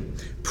kingdom,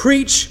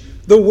 preach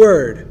the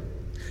word.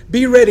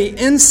 Be ready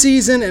in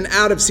season and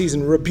out of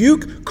season.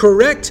 Rebuke,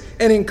 correct,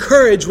 and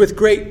encourage with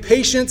great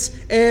patience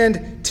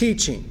and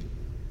teaching."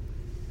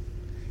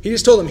 He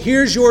just told him,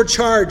 here's your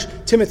charge,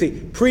 Timothy.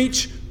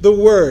 Preach the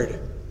word.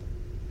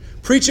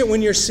 Preach it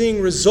when you're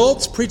seeing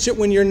results. Preach it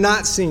when you're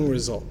not seeing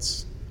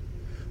results.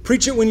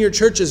 Preach it when your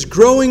church is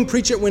growing.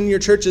 Preach it when your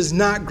church is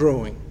not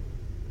growing.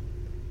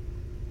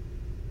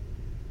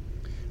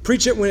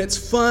 Preach it when it's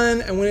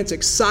fun and when it's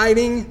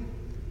exciting.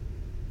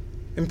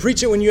 And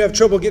preach it when you have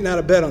trouble getting out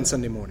of bed on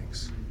Sunday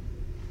mornings.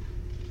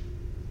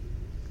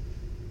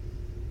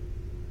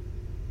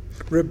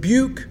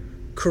 Rebuke,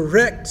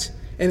 correct,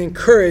 and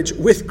encourage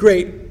with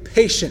great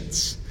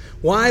patience.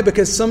 Why?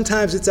 Because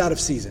sometimes it's out of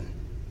season.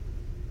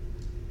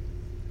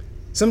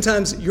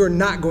 Sometimes you're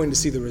not going to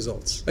see the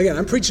results. Again,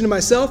 I'm preaching to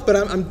myself, but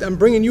I'm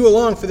bringing you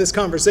along for this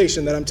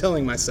conversation that I'm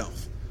telling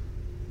myself.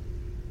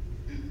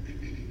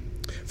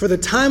 For the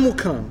time will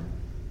come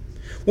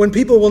when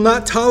people will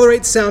not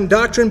tolerate sound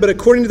doctrine, but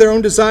according to their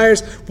own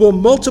desires will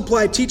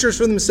multiply teachers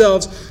for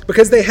themselves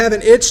because they have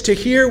an itch to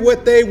hear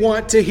what they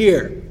want to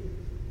hear.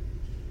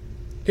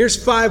 Here's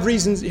 5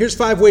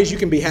 ways you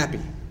can be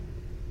happy.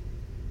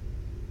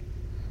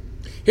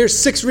 Here's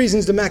 6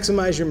 reasons to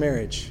maximize your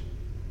marriage.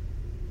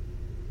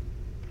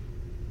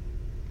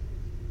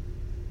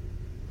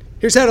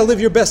 Here's how to live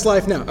your best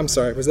life now. I'm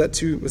sorry, was that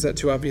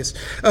too obvious?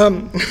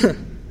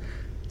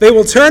 They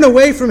will turn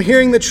away from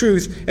hearing the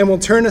truth and will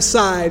turn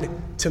aside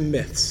to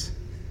myths.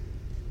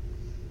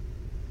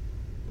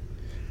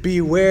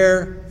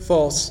 Beware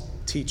false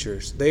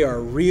teachers. They are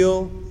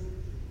real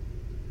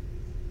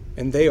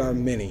and they are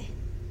many.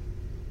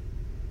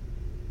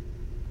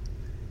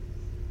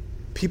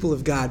 People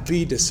of God,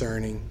 be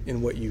discerning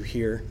in what you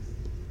hear.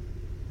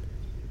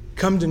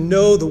 Come to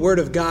know the Word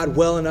of God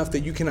well enough that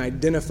you can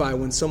identify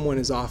when someone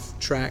is off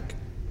track,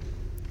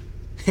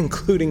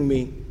 including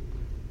me.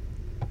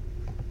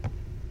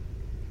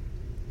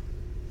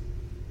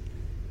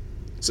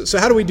 So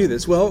how do we do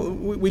this? Well,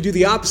 we do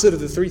the opposite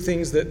of the three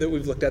things that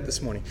we've looked at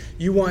this morning.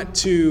 You want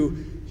to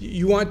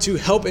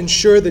help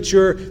ensure that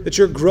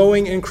you're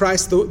growing in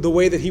Christ the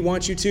way that He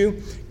wants you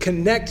to.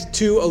 Connect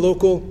to a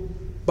local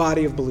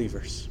body of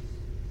believers.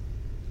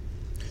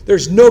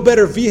 There's no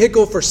better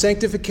vehicle for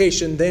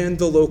sanctification than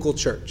the local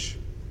church.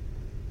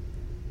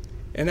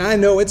 And I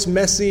know it's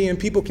messy and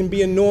people can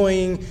be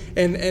annoying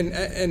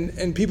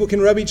and people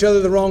can rub each other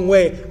the wrong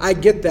way. I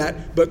get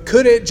that. But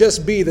could it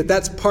just be that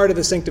that's part of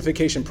the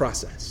sanctification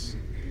process?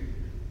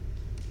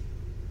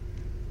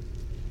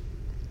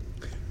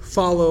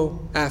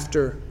 Follow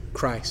after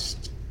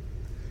Christ.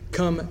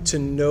 Come to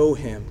know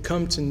Him.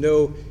 Come to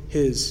know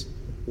His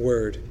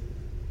Word.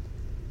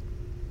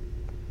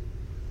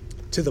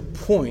 To the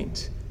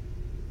point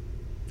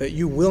that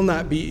you will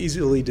not be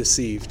easily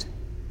deceived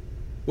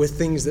with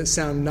things that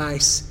sound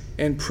nice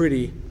and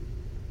pretty.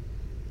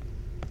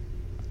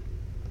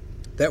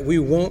 That we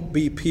won't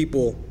be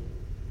people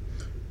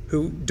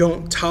who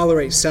don't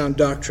tolerate sound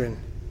doctrine,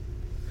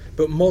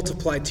 but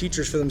multiply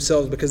teachers for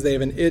themselves because they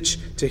have an itch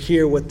to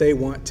hear what they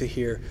want to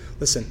hear.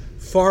 Listen,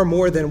 far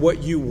more than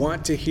what you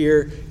want to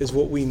hear is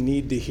what we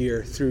need to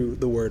hear through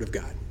the Word of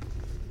God.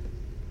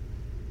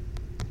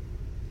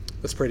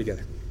 Let's pray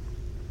together.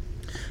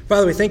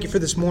 Father, we thank you for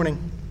this morning.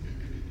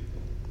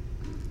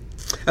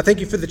 I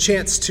thank you for the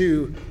chance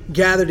to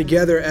gather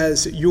together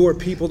as your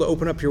people to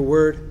open up your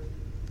word.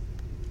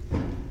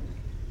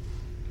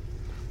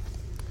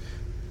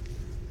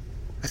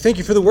 I thank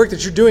you for the work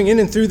that you're doing in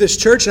and through this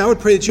church, and I would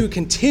pray that you would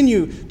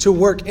continue to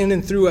work in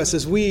and through us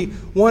as we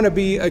want to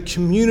be a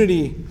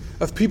community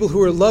of people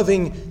who are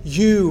loving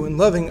you and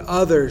loving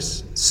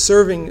others,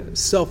 serving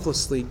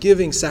selflessly,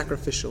 giving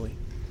sacrificially.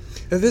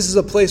 That this is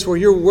a place where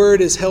your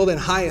word is held in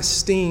high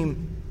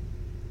esteem.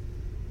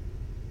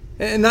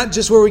 And not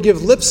just where we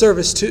give lip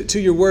service to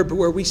your word, but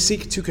where we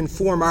seek to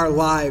conform our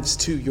lives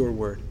to your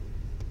word.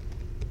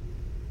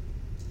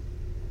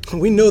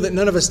 We know that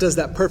none of us does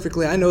that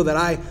perfectly. I know that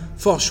I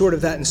fall short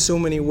of that in so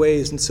many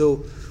ways. And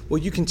so will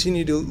you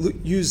continue to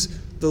use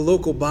the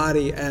local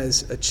body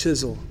as a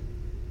chisel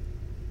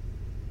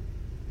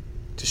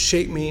to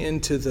shape me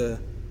into the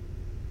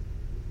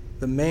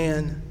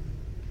man,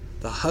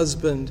 the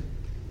husband,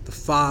 the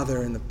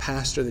father, and the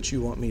pastor that you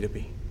want me to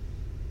be.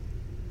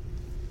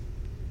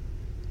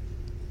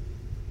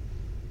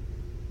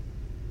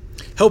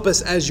 Help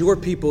us as your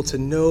people to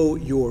know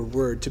your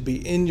word, to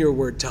be in your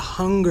word, to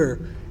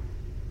hunger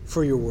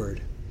for your word.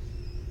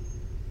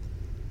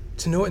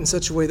 To know it in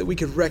such a way that we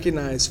could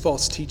recognize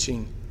false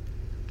teaching.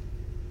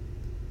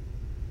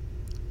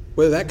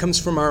 Whether that comes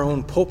from our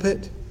own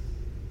pulpit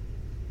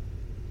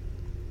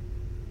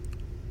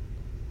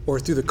or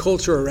through the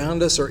culture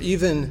around us, or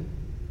even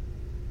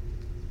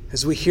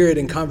as we hear it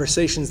in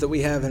conversations that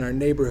we have in our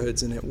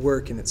neighborhoods and at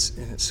work and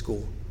at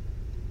school.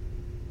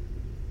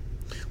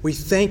 We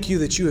thank you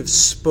that you have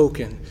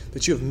spoken,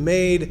 that you have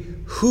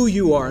made who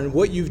you are and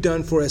what you've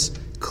done for us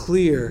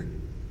clear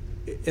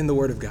in the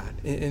Word of God,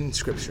 in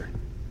Scripture.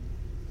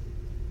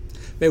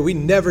 May we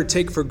never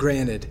take for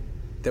granted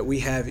that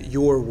we have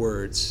your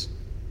words.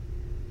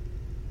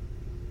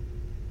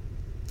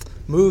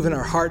 Move in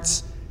our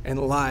hearts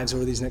and lives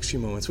over these next few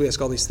moments. We ask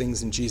all these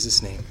things in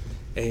Jesus' name.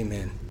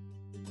 Amen.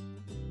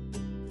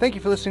 Thank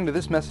you for listening to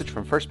this message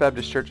from First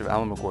Baptist Church of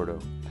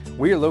Alamogordo.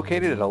 We are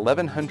located at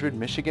 1100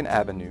 Michigan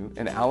Avenue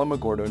in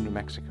Alamogordo, New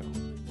Mexico.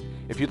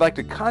 If you'd like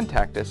to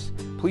contact us,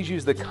 please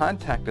use the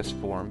Contact Us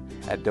form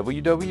at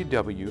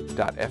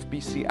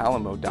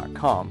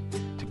www.fbcalamo.com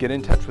to get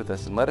in touch with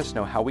us and let us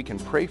know how we can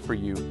pray for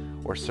you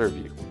or serve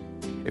you.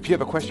 If you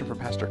have a question for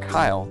Pastor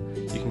Kyle,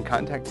 you can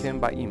contact him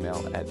by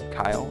email at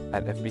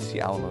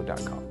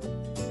kyle@fbcalamo.com.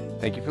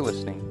 Thank you for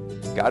listening.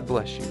 God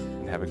bless you,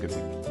 and have a good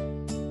week.